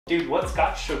Dude, what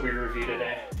scotch should we review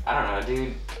today? I don't know,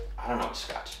 dude. I don't know what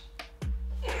scotch.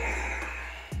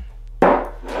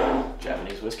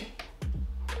 Japanese whiskey.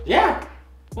 Yeah.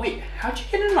 Wait, how'd you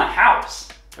get in my house?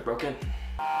 I broke in.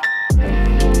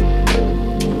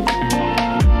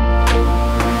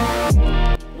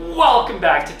 Welcome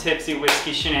back to Tipsy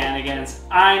Whiskey Shenanigans.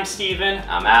 I'm Steven.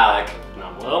 I'm Alec. And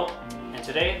I'm Will. And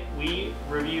today we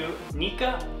review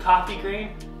Nikka Coffey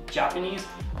Grain Japanese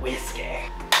whiskey.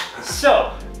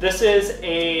 So, this is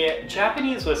a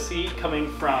Japanese whiskey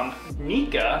coming from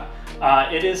Nikka.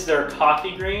 It is their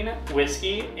coffee grain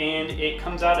whiskey, and it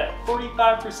comes out at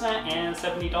 45% and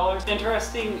 $70.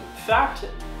 Interesting fact,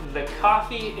 the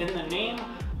coffee in the name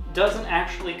doesn't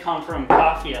actually come from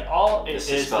coffee at all. It This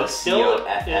is is spelled the still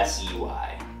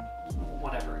C-O-F-F-E-Y.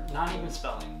 whatever, not even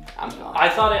spelling. I'm spelling. I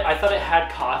thought it had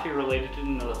coffee related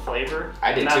into the flavor.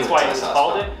 I did and too that's why until it I was saw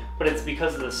called spelling. it, but it's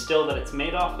because of the still that it's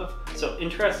made off of. So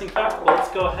interesting fact, let's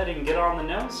go ahead and get on the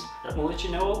nose. We'll let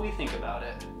you know what we think about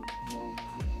it.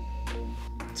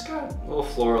 It's got a little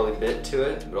florally bit to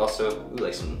it, but also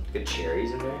like some good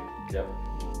cherries in there. Yep.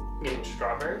 Getting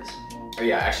strawberries, Oh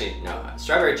yeah, actually no,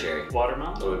 strawberry cherry. A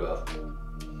watermelon. little bit of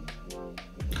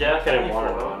both. I Definitely get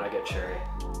watermelon, I get cherry.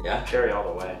 Yeah. Cherry all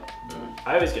the way.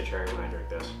 I always get cherry when I drink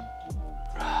this.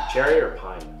 Cherry or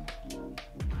pine?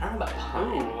 I don't know about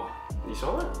pine. Ooh. You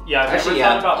saw that? Yeah, I've Actually,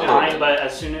 never yeah, thought a about little pine, bit. but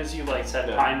as soon as you said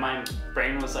Yeah. pine, my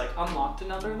brain was like, unlocked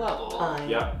another level. Pine.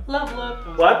 Yeah. Level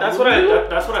up. Well, that's what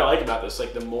I like about this.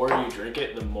 Like the more you drink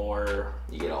it, the more.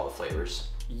 You get all the flavors.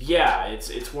 Yeah,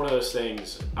 it's one of those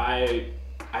things. I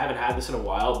haven't had this in a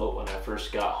while, but when I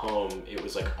first got home, it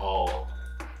was like all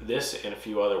this and a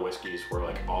few other whiskeys were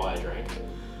like all I drank.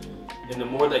 And the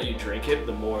more that you drink it,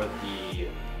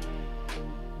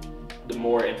 the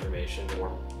more information, the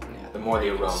more Yeah, the more the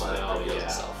aroma smell, reveals yeah.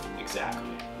 itself. Exactly.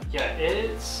 Yeah,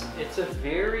 it's a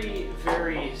very,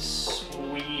 very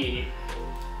sweet,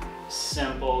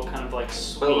 simple, kind of like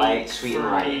sweet, light, sweet and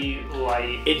fruity,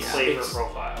 light flavor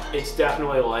profile. It's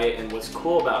definitely light, and what's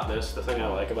cool about this, the thing I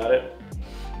like about it,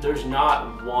 there's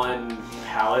not one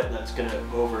palate that's gonna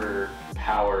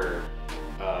overpower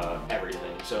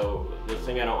everything. So the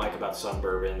thing I don't like about some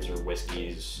bourbons or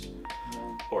whiskeys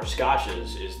or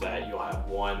scotches is that you'll have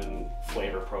one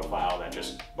flavor profile that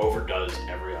just overdoes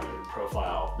every other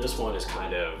profile. This one is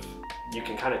you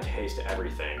can kind of taste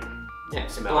everything. Yeah,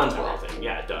 Smell blends well. everything.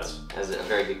 Yeah, it does. Has a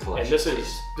very good collection. And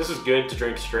this is good to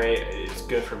drink straight. It's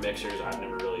good for mixers. I've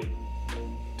never really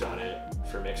done it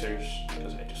for mixers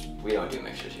because We don't do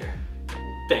mixers here.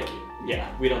 Thank you. Yeah,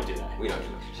 we don't do that. We don't do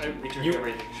mixers. We drink You-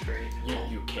 everything straight.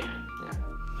 You can. Yeah.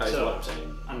 That's So- what I'm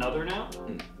saying. Another note,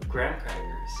 graham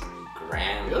crackers.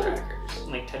 Graham Really? crackers.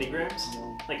 Like Teddy Grahams?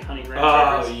 Like honey graham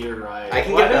Oh, crackers? you're right. I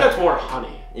can Well, get I think that. that's more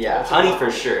honey. Yeah, That's honey more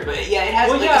for sure. But yeah, it has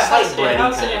Well, like yeah, a slight it bready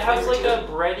has kind of flavor like to a it.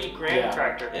 bready graham Yeah.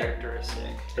 cracker Yeah. characteristic.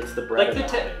 It's the bread. Like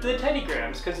and honey. the Teddy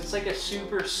Grahams, because it's like a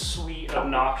super sweet,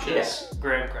 obnoxious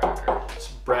graham cracker. It's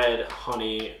bread,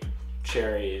 honey,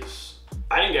 cherries.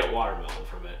 I didn't get watermelon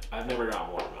from it. I've never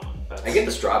gotten watermelon. I get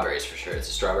the strawberries for sure. It's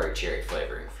a strawberry cherry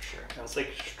flavoring for sure. It's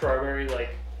like strawberry,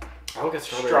 like I don't get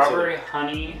strawberry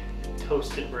honey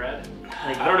toasted bread.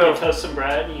 Like I don't know You if- toast some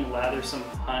bread and you lather some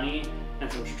honey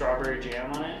and some strawberry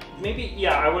jam on it. Maybe,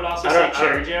 yeah, I would also I say don't-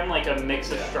 cherry jam, like a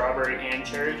mix of Yeah. strawberry and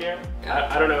cherry jam.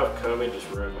 I don't know if COVID just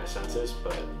ruined my senses,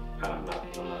 but I'm not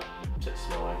just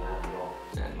smelling that at all.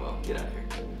 And well, get out of here.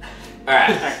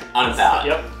 Alright, on the palate.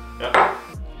 Yep,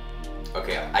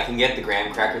 Okay, I can get the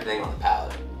graham cracker thing on the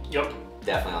palate. yep.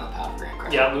 Definitely on the palate for graham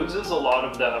cracker. Yeah, it loses a lot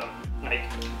of the like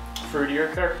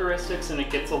fruitier characteristics and it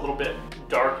gets a little bit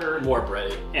darker More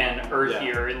bready. and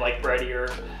earthier, like breadier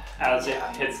as Yeah.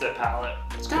 it hits the palate.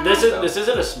 It's kinda This nice, though.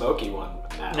 isn't a smoky one.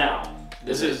 at No. all.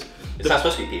 This is It's not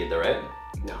supposed to be peated though, right?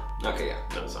 no. Okay, yeah.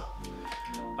 No, it's not.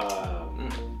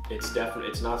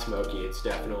 It's not smoky. It's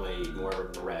definitely more of a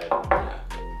bread.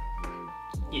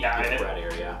 Yeah, It's it-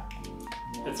 breadier, yeah.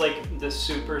 it's like the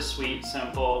super sweet,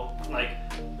 simple, like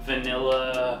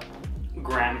vanilla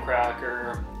graham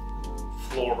cracker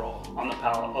floral on the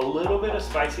palate. A little bit of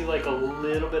spicy, like a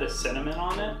little bit of cinnamon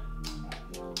on it.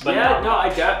 But yeah, not no, I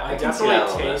much. can see that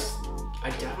a little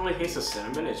definitely taste the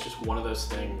cinnamon. It's just one of those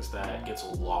things that gets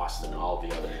lost in all the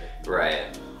other.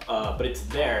 Right. But it's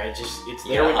there. It's You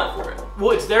there gotta when hunt for it.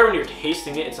 well, it's there when you're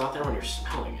tasting it. It's not there when you're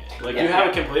smelling it. Like Yeah. you have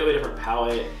a completely different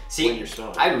palate See, when you're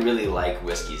smelling. I really like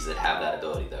whiskeys that have that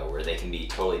ability though, where they can be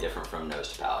totally different from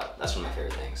nose to palate. That's one of my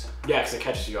favorite things. Yeah, because it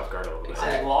catches you off guard a little bit.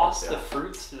 Exactly. I lost Yeah. the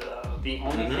fruits though. The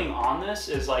only Mhm. thing on this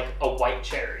is like a white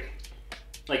cherry.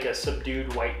 Like a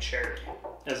subdued white cherry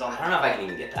is on I don't know if I can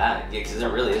even get that, because there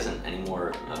really isn't any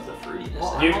more of the fruitiness.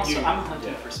 Well, there. I'm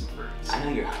hunting for some fruits. I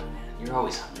know you're hungry, man. You're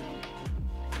always hungry.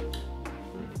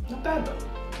 Not bad though.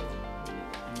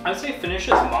 I'd say finish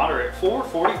is moderate. For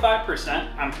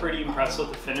 45%, I'm pretty impressed with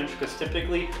the finish because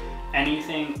typically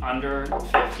anything under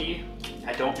 50,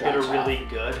 I don't get a really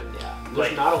good. Yeah.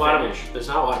 There's not a lot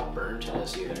of burn to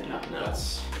this either. No.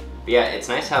 That's. But yeah, it's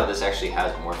nice how this actually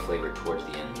has more flavor towards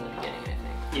the end than the beginning, I think.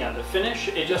 Yeah, the finish,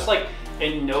 it just like,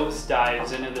 it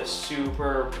nosedives into the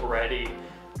super bready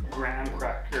graham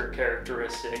cracker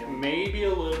characteristic. Maybe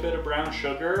a little bit of brown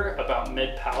sugar about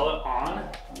mid palate on.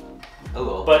 A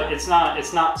little. But it's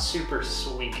not super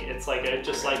sweet. It's like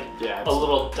just like Yeah, a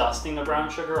little dusting of brown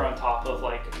sugar on top of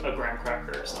like a graham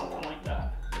cracker or something like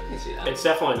that. I can see that. It's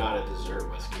definitely not a dessert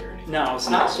whiskey or anything. No, it's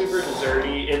not super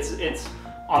desserty. It's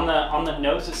on the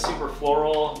nose it's super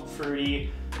floral,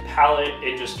 fruity. Palate,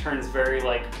 it just turns very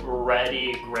like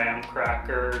bready graham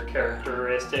cracker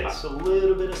characteristics. A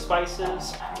little bit of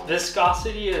spices.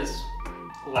 Viscosity is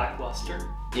lackluster.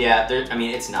 Yeah, I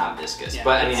mean, it's not viscous, Yeah,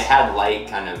 but I mean, it had light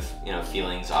kind of,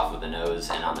 feelings off of the nose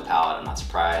and on the palate. I'm not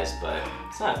surprised, but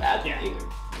it's not a bad thing either.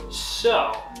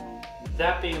 So,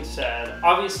 that being said,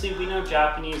 obviously we know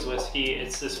Japanese whiskey,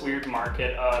 it's this weird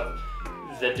market of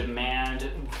the demand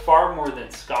far more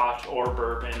than Scotch or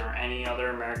bourbon or any other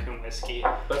American whiskey.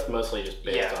 That's mostly just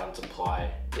based on supply.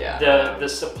 Yeah. The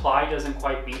supply doesn't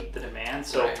quite meet the demand,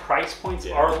 so price points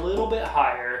are a little bit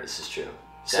higher. This is true.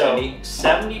 So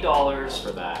 $70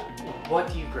 for that.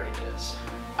 What do you grade this?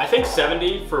 I think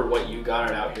 70 for what you got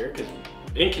it out here, because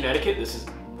in Connecticut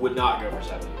would not go for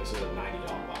 70. This is a $90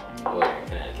 bottle. Oh, in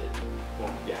Connecticut.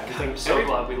 Well, yeah, I'm so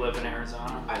glad we live in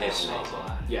Arizona. I know. It's so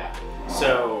glad. Yeah.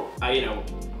 So I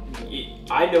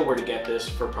know where to get this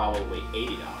for probably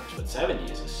 $80, but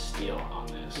 70 is a steal on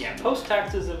this. Yeah, post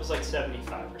taxes it was like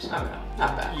 75 or something. Okay,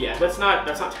 not bad. Yeah, that's not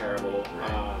terrible.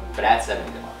 But at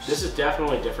 $70. This is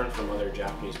definitely different from other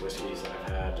Japanese whiskeys that I've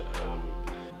had.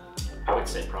 I would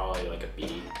say probably like a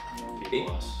B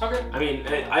plus. Okay. I mean,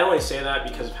 I only say that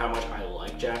because of how much I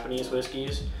like Japanese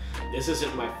whiskeys. This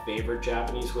isn't my favorite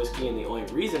Japanese whiskey, and the only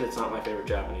reason it's not my favorite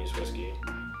Japanese whiskey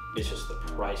is just the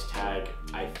price tag.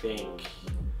 I think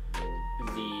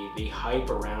the hype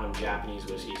around Japanese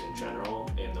whiskeys in general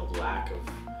and the lack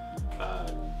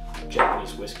of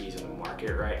Japanese whiskeys in the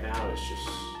market right now is just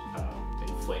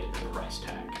inflated the price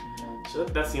tag. So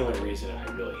that's the only reason I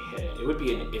really hit it. It would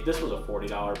be if this was a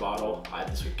 $40 bottle,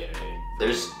 this would get it.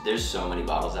 There's so many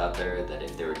bottles out there that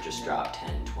if they were just dropped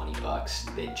 10, 20 bucks,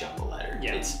 they'd jump a ladder.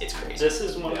 Yeah. It's crazy. This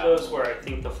is one of those where I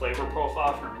think the flavor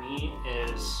profile for me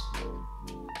is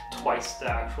twice the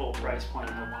actual price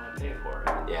point I want to pay for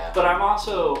it. Yeah. But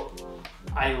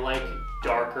I like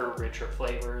darker, richer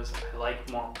flavors. I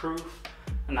like more proof,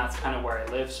 and that's kind of where I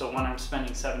live. So when I'm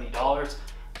spending $70,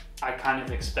 I kind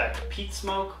of expect peat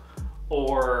smoke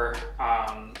or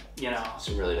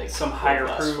some really like some higher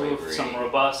proof, flavoring. some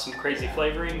robust, some crazy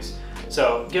flavorings.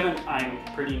 So given I'm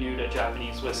pretty new to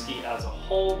Japanese whiskey as a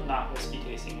whole, not whiskey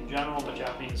tasting in general, but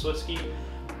Japanese whiskey,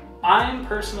 I'm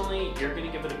personally, you're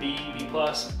gonna give it a B, B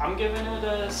plus. I'm giving it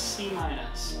a C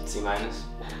minus. C minus?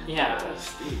 Yeah.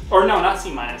 Or no, not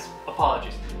C minus.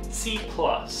 Apologies. C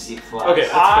plus. C plus. Okay,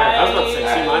 that's fair. I was about to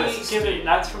say C minus. Give it.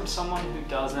 That's from someone who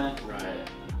doesn't Right.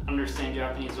 understand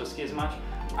Japanese whiskey as much.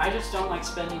 I just don't like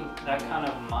spending that kind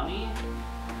of money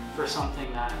for something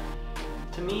that,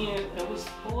 to me, it was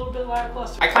a little bit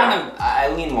lackluster. I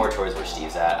lean more towards where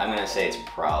Steve's at. I'm gonna say it's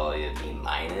probably a B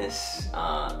minus.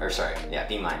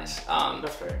 B minus.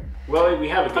 That's fair. Well, we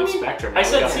have a good spectrum. I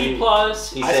said C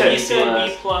plus. He said said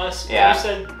B plus. Yeah. You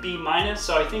said B minus.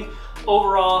 So I think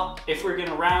overall, if we're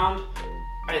gonna round,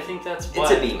 I think that's what?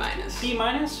 It's a B minus. B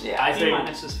minus? Yeah, I B think-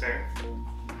 minus is fair.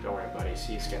 Don't worry, buddy.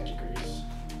 C sketchy grease.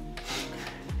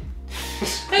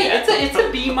 Hey, it's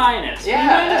a B minus. Yeah.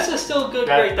 B minus is still a good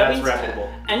grade. That That's means reputable.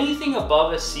 anything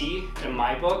above a C in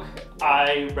my book,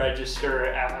 I register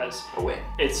as A win.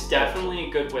 it's definitely a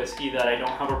good whiskey that I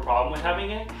don't have a problem with having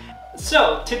it.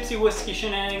 So, Tipsy Whiskey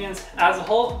Shenanigans as a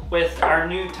whole, with our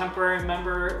new temporary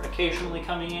member occasionally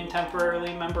coming in,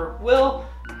 temporarily member Will,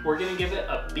 we're gonna give it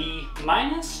a B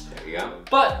minus. There you go.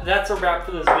 But that's a wrap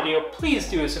for this video. Please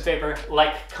do us a favor,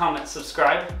 like, comment,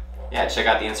 subscribe. Yeah, check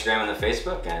out the Instagram and the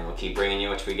Facebook, and we'll keep bringing you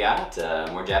what we got.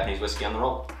 More Japanese whiskey on the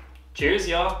roll. Cheers,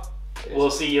 y'all. Cheers.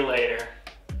 We'll see you later.